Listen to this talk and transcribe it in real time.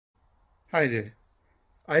Hi there.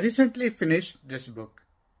 I recently finished this book.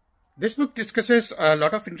 This book discusses a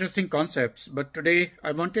lot of interesting concepts, but today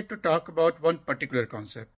I wanted to talk about one particular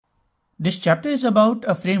concept. This chapter is about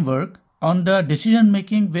a framework on the decision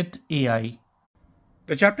making with AI.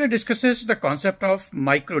 The chapter discusses the concept of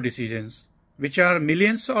micro decisions, which are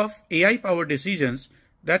millions of AI powered decisions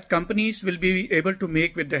that companies will be able to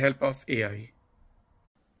make with the help of AI.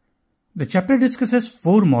 The chapter discusses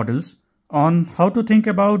four models on how to think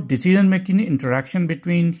about decision making interaction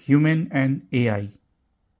between human and AI.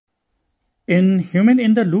 In human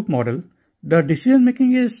in the loop model, the decision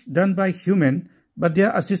making is done by human, but they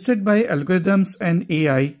are assisted by algorithms and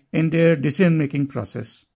AI in their decision making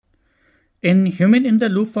process. In human in the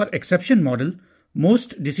loop for exception model,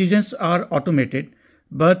 most decisions are automated,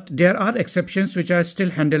 but there are exceptions which are still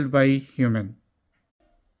handled by human.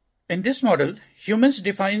 In this model, humans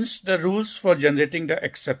defines the rules for generating the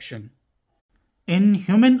exception. In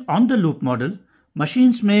human on the loop model,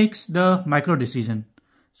 machines makes the micro decision.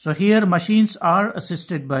 So here machines are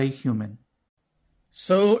assisted by human.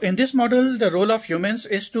 So in this model, the role of humans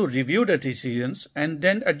is to review the decisions and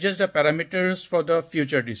then adjust the parameters for the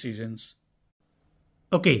future decisions.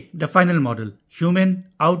 Okay, the final model, human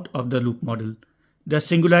out of the loop model, the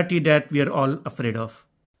singularity that we are all afraid of.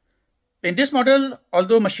 In this model,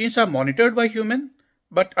 although machines are monitored by human,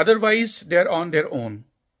 but otherwise they are on their own.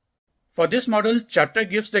 For this model, chapter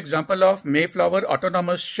gives the example of Mayflower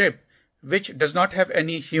autonomous ship, which does not have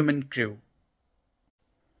any human crew.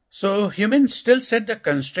 So humans still set the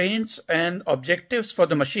constraints and objectives for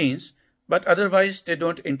the machines, but otherwise they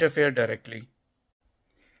don't interfere directly.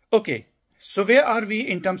 Okay, so where are we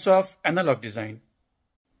in terms of analog design?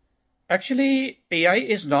 Actually, AI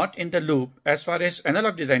is not in the loop as far as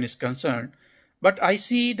analog design is concerned, but I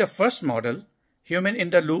see the first model, human in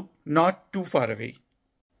the loop, not too far away.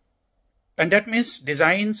 And that means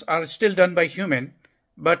designs are still done by human,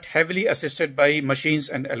 but heavily assisted by machines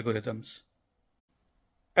and algorithms.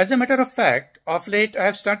 As a matter of fact, of late I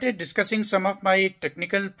have started discussing some of my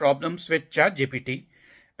technical problems with ChatGPT,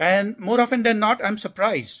 and more often than not I'm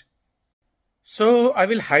surprised. So I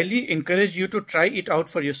will highly encourage you to try it out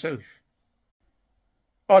for yourself.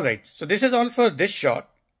 Alright, so this is all for this shot.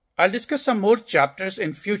 I'll discuss some more chapters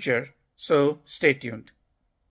in future, so stay tuned.